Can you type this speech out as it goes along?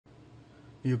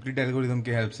Euclid algorithm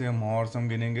की help से हम और सम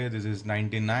गिनेंगे। दिस इज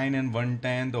 99 एंड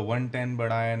 110, तो 110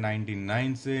 बड़ा है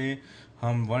 99 से,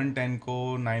 हम 110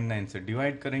 को 99 से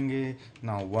डिवाइड करेंगे।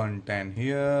 नाउ 110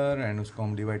 हियर एंड उसको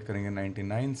हम डिवाइड करेंगे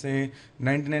 99 से।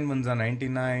 99 वन जा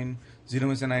 99, जीरो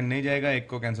में से 9 नहीं जाएगा, एक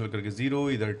को कैंसिल करके जीरो,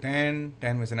 इधर 10,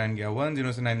 10 में से 9 गया 1, जीरो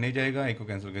में से 9 नहीं जाएगा, एक को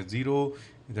कैंसिल करके जीरो,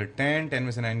 इधर 10, 10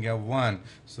 में से 9 गया 1।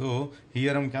 सो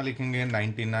हियर हम क्या लिखेंगे,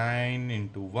 99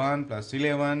 इंटू 1 प्लस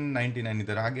 11, 99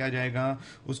 इधर आगे आ जाएगा,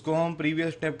 उसको हम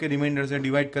प्रीवियस स्टेप के रिमाइंडर से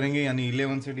डिवाइड करेंगे, यानी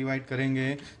 11 से डिवाइड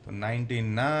करेंगे। तो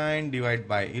 99 डिवाइड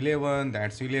बाय 11,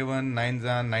 दैट्स 11, 9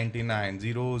 जा 99,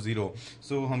 0 0।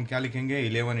 सो हम क्या लिखेंगे,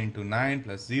 11 इंटू 9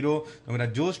 प्लस 0। तो मेरा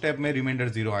जो स्टेप में रिमाइंडर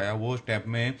 0 आया वो स्टेप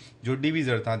में जो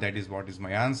डिविजर था, that is what is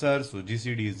my answer. So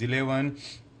GCD is 11।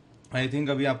 I think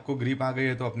अभी आपको ग्रिप आ गई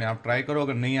है, तो अपने आप ट्राई करो,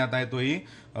 अगर नहीं आता है तो ही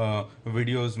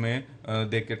वीडियोस में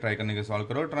देख के ट्राई करने के सॉल्व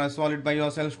करो। Try solve it by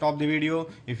yourself, stop the video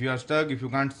if you are stuck, if you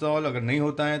can't solve. अगर नहीं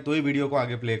होता है तो ही वीडियो को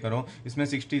आगे प्ले करो। इसमें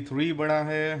 63 बड़ा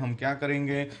है, हम क्या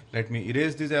करेंगे, let me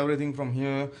erase this everything from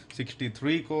here.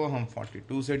 63 को हम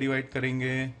 42 से डिवाइड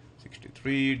करेंगे।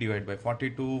 63 डिवाइड बाई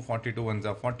 42, 42 वन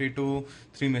जा 42,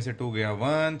 3 में से 2 गया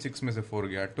 1, 6 में से 4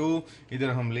 गया 2। इधर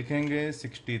हम लिखेंगे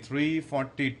 63,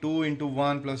 42 इंटू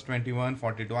 1 प्लस 21,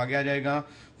 42 आगे आ जाएगा।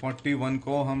 41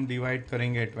 को हम डिवाइड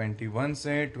करेंगे 21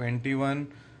 से, 21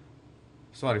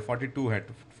 सॉरी 42 है,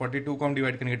 42 को हम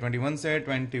डिवाइड करेंगे 21 से,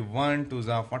 21 टू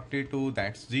जा 42,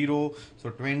 that's 0। So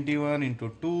 21 into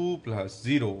 2 plus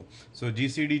 0। So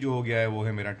GCD जो हो गया है वो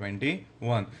है मेरा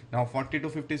 21। नाउ 40 टू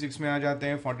 56 में आ जाते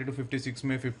हैं। 40 टू 56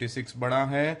 में 56 बड़ा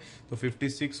है, तो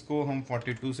 56 को हम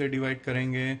 42 से डिवाइड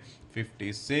करेंगे।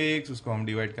 56 उसको हम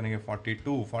डिवाइड करेंगे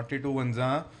 42, 42 वन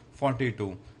जा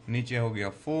 42, नीचे हो गया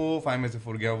 4, 5 में से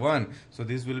 4 गया 1। So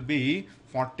this will be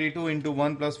 42 into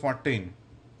 1 plus 14,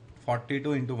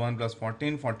 42 into 1 plus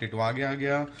 14, 42 आगे आ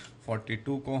गया।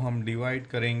 42 को हम डिवाइड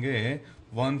करेंगे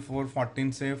 1 4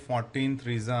 14 से, 14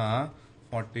 3 जा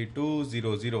 42,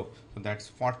 0 0। तो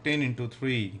that's 14 into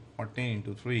 3, 14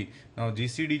 into 3। Now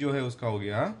GCD जो है उसका हो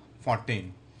गया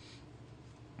 14।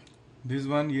 दिस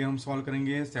वन ये हम सॉल्व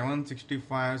करेंगे।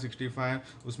 765 65,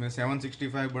 उसमें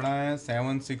 765 बड़ा है।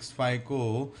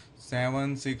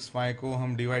 765 को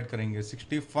हम डिवाइड करेंगे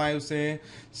 65 से।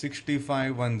 65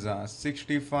 वन जा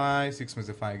 65, 6 में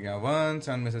से 5 गया 1,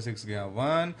 7 में से 6 गया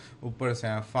 1, ऊपर से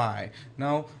 5।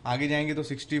 नाउ आगे जाएंगे तो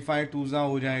 65 टू जा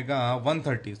हो जाएगा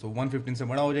 130, तो 115 से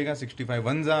बड़ा हो जाएगा। 65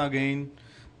 वन जा अगेन,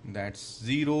 दैट्स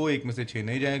 0, एक में से 6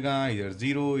 नहीं जाएगा, इधर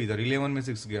 0, इधर 11 में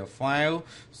 6 गया 5।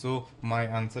 So my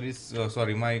answer is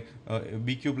sorry my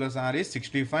B Q plus are is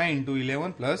 65 into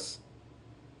 11 plus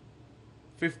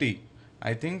 50।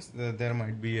 I think there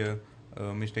might be a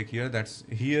mistake here, that's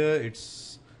here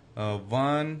it's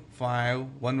 1 5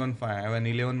 1 1 5 and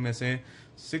 11 में से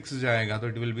 6 जाएगा तो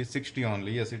it will be 60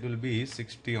 only. Yes, it will be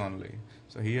 60 only.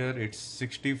 So here it's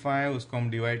 65, उसको हम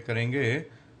divide करेंगे,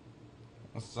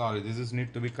 sorry, this is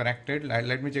need to be corrected.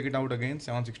 Let me check it out again.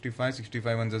 765,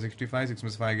 65 1 is 65, 6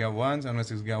 में 5 गया 1, 7 में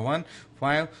 6 गया 1,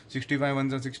 5, 65 1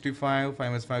 is 65,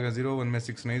 5 में 5 गया 0, 1 में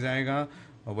 6 नहीं जाएगा,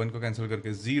 और 1 को कैंसिल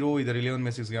करके 0, इधर 11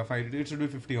 में 6 गया 5, इट शुड बी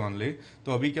 50 ओनली।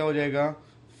 तो अभी क्या हो जाएगा,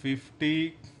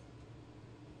 50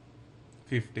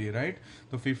 50 राइट।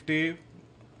 तो 50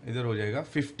 इधर हो जाएगा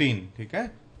 15, ठीक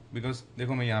है, बिकॉज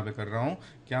देखो मैं यहाँ पे कर रहा हूँ,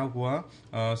 क्या हुआ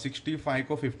 65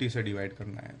 को 50 से डिवाइड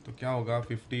करना है, तो क्या होगा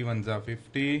 50 वन जा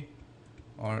 50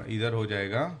 और इधर हो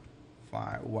जाएगा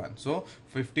 5 1। सो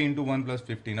 50 इंटू 1 प्लस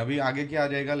 15। अभी आगे क्या आ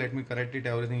जाएगा, let me correct it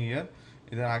everything here.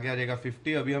 इधर आगे आ जाएगा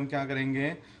 50। अभी हम क्या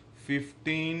करेंगे,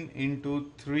 15 इंटू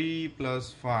 3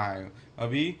 प्लस 5।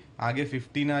 अभी आगे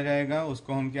 15 आ जाएगा,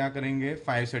 उसको हम क्या करेंगे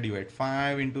 5 से divide,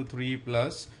 5 into 3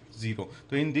 plus 0.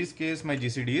 So in this case my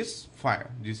GCD is 5.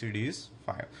 GCD is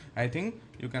 5. I think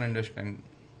you can understand.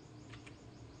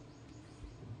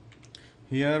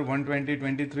 Here 120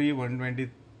 23, 120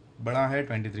 बड़ा है,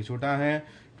 23 छोटा है।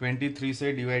 23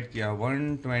 से डिवाइड किया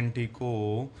 120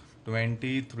 को,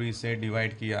 23 से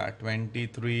डिवाइड किया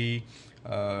 23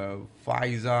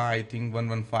 5 आई थिंक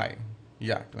 115,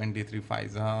 या 23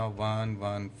 5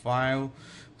 115,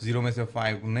 0 में से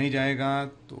 5 नहीं जाएगा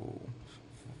तो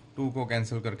 2 को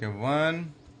कैंसिल करके 1,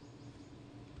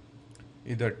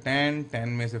 इधर 10, 10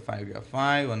 में से 5 गया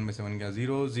 5, 1 में से 1 गया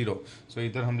 0 0। सो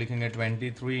इधर हम लिखेंगे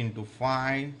 23 इंटू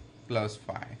 5 प्लस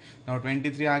 5। नाउ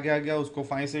 23 आगे आ गया, उसको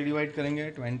 5 से डिवाइड करेंगे।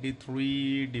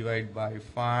 23 डिवाइड बाई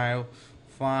 5,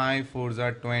 5 4 ज़ा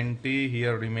 20,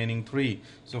 here remaining 3,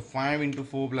 so 5 into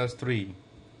 4 plus 3,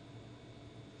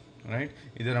 right.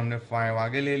 इधर हमने 5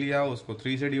 आगे ले लिया, उसको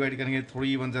 3 से डिवाइड करेंगे,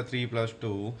 3 1 ज़ा 3 प्लस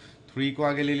 2, 3 को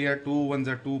आगे ले लिया, 2 1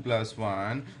 ज़ा 2 प्लस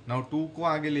 1। नाउ 2 को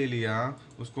आगे ले लिया,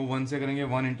 उसको 1 से करेंगे,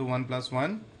 1 into 1 plus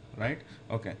 1, right.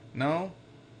 Okay, now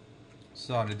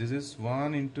sorry this is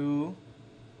 1 into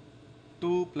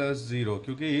 2 + 0,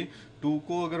 क्योंकि 2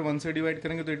 को अगर 1 से डिवाइड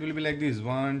करेंगे तो it will be like this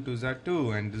 1 2 ज़ा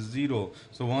 2 and this 0,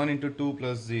 so 1 into 2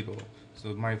 + 0. So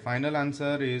my final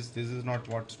answer is, this is not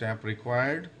what step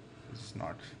required. This is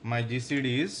not. My GCD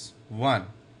is 1.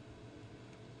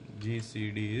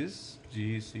 GCD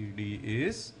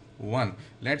is 1.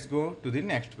 Let's go to the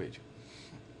next page.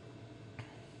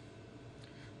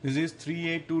 This is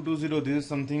 38220. This is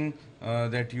something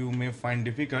that you may find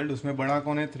difficult. उसमें बड़ा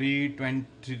कौन है?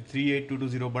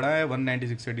 38220 बड़ा है,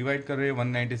 196 से divide कर रहे हैं.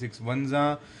 196 वन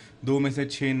जा, 2 में से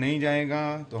 6 नहीं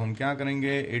जाएगा तो हम क्या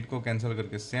करेंगे? 8 को कैंसिल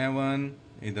करके 7,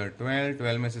 इधर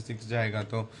 12 में से 6 जाएगा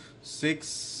तो 6,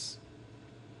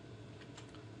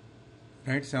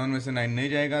 राइट. 7 में से 9 नहीं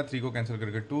जाएगा, 3 को कैंसिल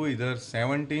करके 2, इधर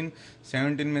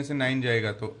 17 में से 9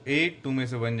 जाएगा तो 8, 2 में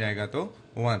से 1 जाएगा तो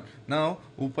 1. नाउ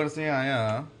ऊपर से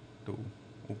आया 2,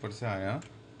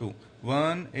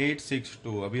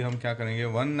 1862. अभी हम क्या करेंगे?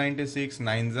 196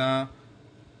 9 जा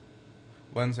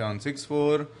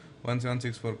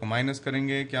 1764 को माइनस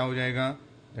करेंगे, क्या हो जाएगा?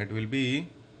 That will be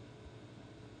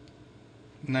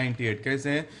 98.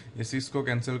 कैसे? ये 6 को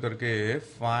कैंसिल करके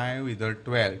 5, इधर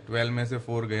 12 में से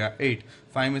 4 गया 8,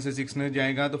 5 में से 6 नहीं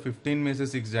जाएगा तो 15 में से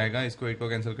 6 जाएगा, इसको 8 को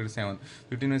कैंसिल करके 7,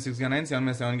 15 में 6 गया 9, 7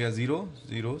 में 7 गया 0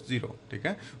 0 0. ठीक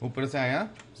है, ऊपर से आया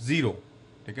 0.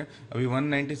 ठीक है, अभी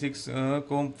 196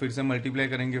 को फिर से मल्टीप्लाई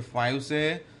करेंगे 5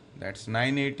 से, दैट्स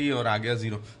 980 और आ गया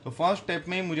 0. तो फर्स्ट स्टेप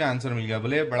में ही मुझे आंसर मिल गया,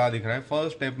 भले बड़ा दिख रहा है,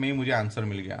 फर्स्ट स्टेप में ही मुझे आंसर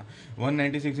मिल गया.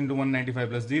 196 इंटू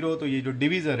 195 + 0, तो ये जो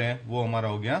डिविजर है वो हमारा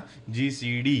हो गया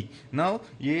GCD. नाउ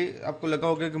ये आपको लगा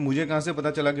होगा कि मुझे कहाँ से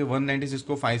पता चला कि 196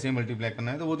 को 5 से मल्टीप्लाई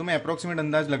करना है, तो वो तुम्हें अप्रोक्सीमेट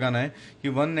अंदाज लगाना है कि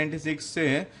 196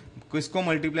 से किसको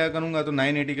मल्टीप्लाई करूंगा तो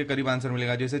 980 के करीब आंसर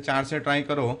मिलेगा. जैसे 4 से ट्राई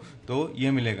करो तो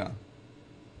ये मिलेगा,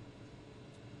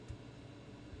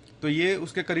 तो ये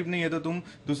उसके करीब नहीं है, तो तुम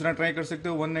दूसरा ट्राई कर सकते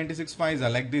हो. 196 5 जा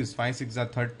लाइक दिस, 5 6 जा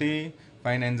 30,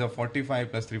 5 9 जा 45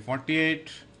 + 3 48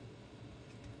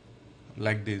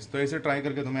 लाइक दिस. तो ऐसे ट्राई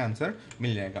करके तुम्हें आंसर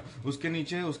मिल जाएगा. उसके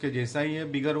नीचे उसके जैसा ही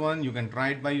है, bigger one, you can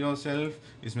try it by yourself.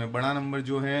 इसमें बड़ा नंबर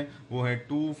जो है वो है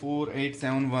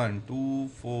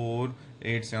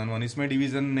 24871. इसमें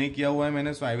डिवीजन नहीं किया हुआ है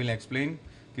मैंने, सो आई विल एक्सप्लेन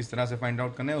किस तरह से फाइंड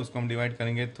आउट करना है. उसको हम डिवाइड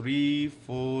करेंगे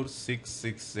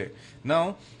 3466 से.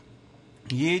 नाउ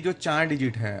ये जो 4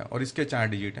 डिजिट है और इसके 4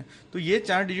 डिजिट है, तो ये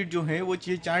 4 डिजिट जो है वो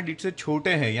ये 4 डिजिट से छोटे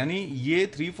हैं, यानी ये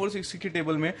 3466 की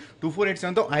टेबल में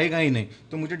 2487 तो आएगा ही नहीं.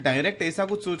 तो मुझे डायरेक्ट ऐसा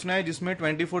कुछ सोचना है जिसमें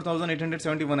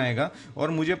 24,871 आएगा,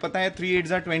 और मुझे पता है 3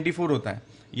 8 24 होता है,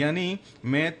 यानी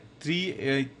मैं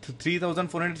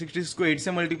 3466 को 8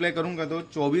 से मल्टीप्लाई करूंगा तो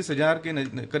 24,000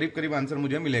 के करीब आंसर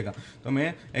मुझे मिलेगा. तो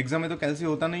मैं एग्जाम में तो कैलसी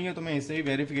होता नहीं है, तो मैं ऐसे ही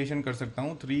वेरिफिकेशन कर सकता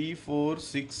हूँ.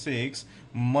 3466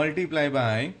 मल्टीप्लाई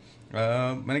बाय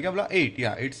मैंने क्या बोला 8,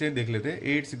 या 8 से देख लेते.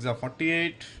 8 6 जा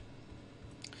 48,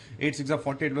 8 6 जा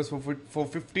 48 +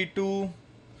 452,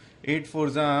 8 4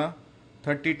 जा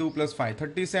 32 + 5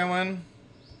 37,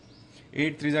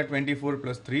 8 3 जा 24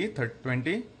 + 3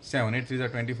 27, 8 3 जा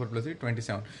 24 + 3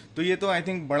 27. तो ये तो आई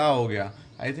थिंक बड़ा हो गया.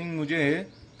 आई थिंक मुझे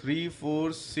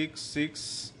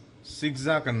 3466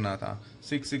 जा करना था.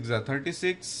 6 6 जा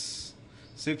 36,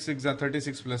 6 6 जा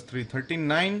 36 + 3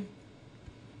 39,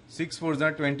 6 4 जा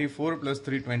 24 +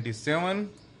 3 27,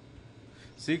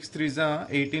 6 3 जा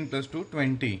 18 + 2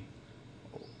 20.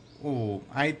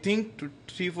 आई थिंक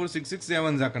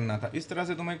 3466 जा करना था. इस तरह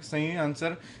से तुम्हें सही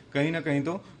आंसर कहीं ना कहीं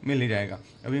तो मिल ही जाएगा.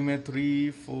 अभी मैं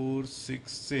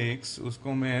 3466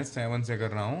 उसको मैं 7 से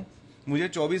कर रहा हूँ. मुझे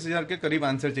 24,000 के करीब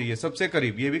आंसर चाहिए, सबसे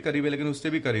करीब, ये भी करीब है लेकिन उससे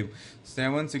भी करीब.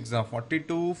 7 6 जा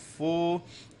 42,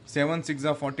 7 6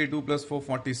 जा 42 + 4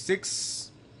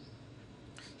 46,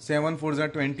 7 4 जा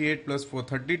 28 + 4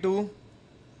 32,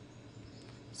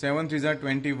 7 3 जा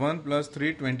 21 +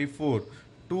 3 24,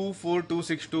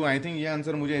 24262. आई थिंक ये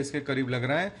आंसर मुझे इसके करीब लग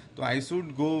रहा है, तो आई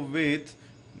शुड गो विथ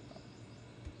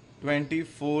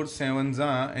 24 7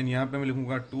 जा, एंड यहाँ पे मैं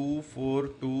लिखूंगा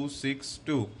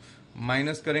 24262.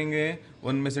 माइनस करेंगे,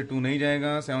 1 में से 2 नहीं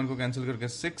जाएगा, 7 को कैंसिल करके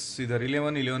 6, इधर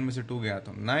 11 में से 2 गया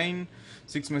तो 9,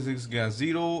 6 में से 6 गया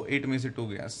 0, 8 में से 2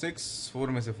 गया 6, 4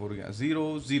 में से 4 गया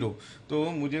 0 0.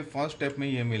 तो मुझे फर्स्ट स्टेप में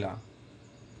ये मिला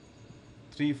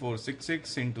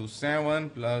 3466 इंटू 7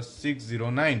 +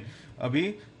 609.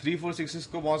 अभी 3466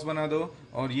 को बॉस बना दो,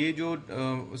 और ये जो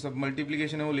सब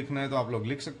मल्टीप्लीकेशन है वो लिखना है तो आप लोग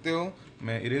लिख सकते हो.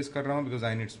 मैं इरेज कर रहा हूँ because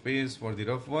I need space for the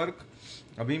rough work.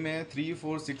 अभी मैं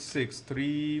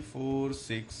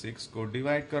 3466 को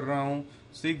डिवाइड कर रहा हूँ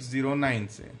 609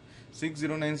 से.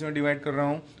 609 से मैं डिवाइड कर रहा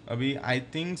हूँ. अभी आई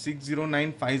थिंक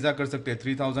 609 फाइजा कर सकते हैं,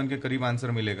 3000 के करीब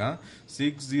आंसर मिलेगा.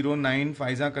 609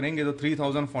 फाइजा करेंगे तो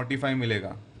 3045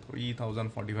 मिलेगा.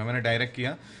 3045 मैंने डायरेक्ट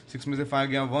किया, 6 में से 5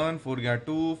 गया 1, 4 गया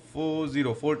 2, 4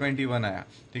 0, 421 आया।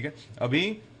 ठीक है, अभी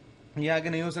ये आगे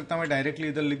नहीं हो सकता, मैं डायरेक्टली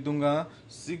इधर लिख दूंगा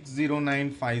 609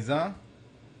 फाइजा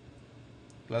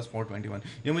प्लस 421।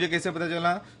 ये मुझे कैसे पता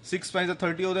चला? 6 फाइजा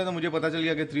 30 होता है तो मुझे पता चल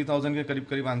गया कि 3000 के करीब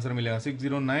करीब आंसर मिलेगा।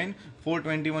 609,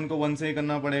 421 को 1 से ही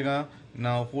करना पड़ेगा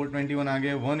ना। 421 आ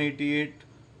गया, 188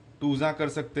 टूजा कर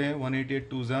सकते हैं, 188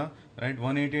 टूजा, राइट।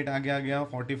 188 आगे आ गया,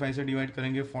 45 से डिवाइड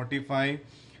करेंगे, 45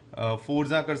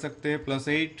 फोरजा कर सकते हैं,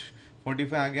 +8,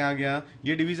 45 आगे आ गया।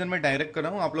 ये डिवीजन में डायरेक्ट कर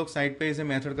रहा हूँ, आप लोग साइड पे इसे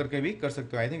मेथड करके भी कर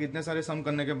सकते हो। आई थिंक इतने सारे सम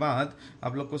करने के बाद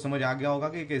आप लोग को समझ आ गया होगा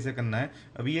कि कैसे करना है।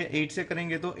 अभी ये 8 से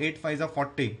करेंगे तो 8 5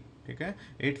 40, ठीक है,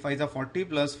 8 5 40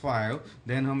 प्लस 5,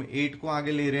 देन हम 8 को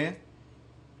आगे ले रहे हैं,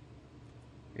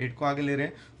 8 को आगे ले रहे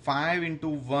हैं, 5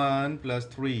 इंटू 1 प्लस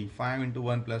 3, 5 इंटू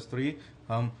 1 प्लस 3,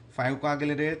 हम 5 को आगे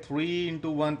ले रहे हैं, 3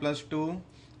 इंटू 1 प्लस 2,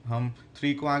 हम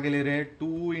 3 को आगे ले रहे हैं,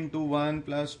 2 into 1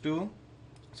 plus 2,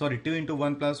 sorry 2 into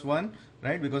 1 plus 1,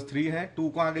 right, because 3 है। 2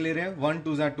 को आगे ले रहे हैं, 1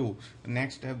 2 2,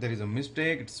 next step there is a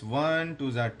mistake, it's 1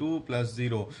 2 2 plus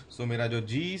 0। सो मेरा जो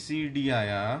GCD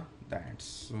आया दैट्स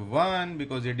 1,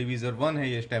 बिकॉज ये डिवीजर 1 है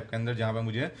ये स्टेप के अंदर, जहां पे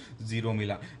मुझे 0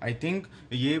 मिला। आई थिंक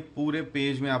ये पूरे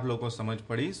पेज में आप लोग को समझ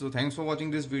पड़ी। So thanks for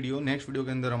watching this video. Next video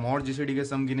के अंदर हम और GCD के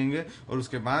सम गिनेंगे और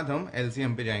उसके बाद हम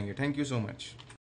LCM पे जाएंगे। Thank you so much.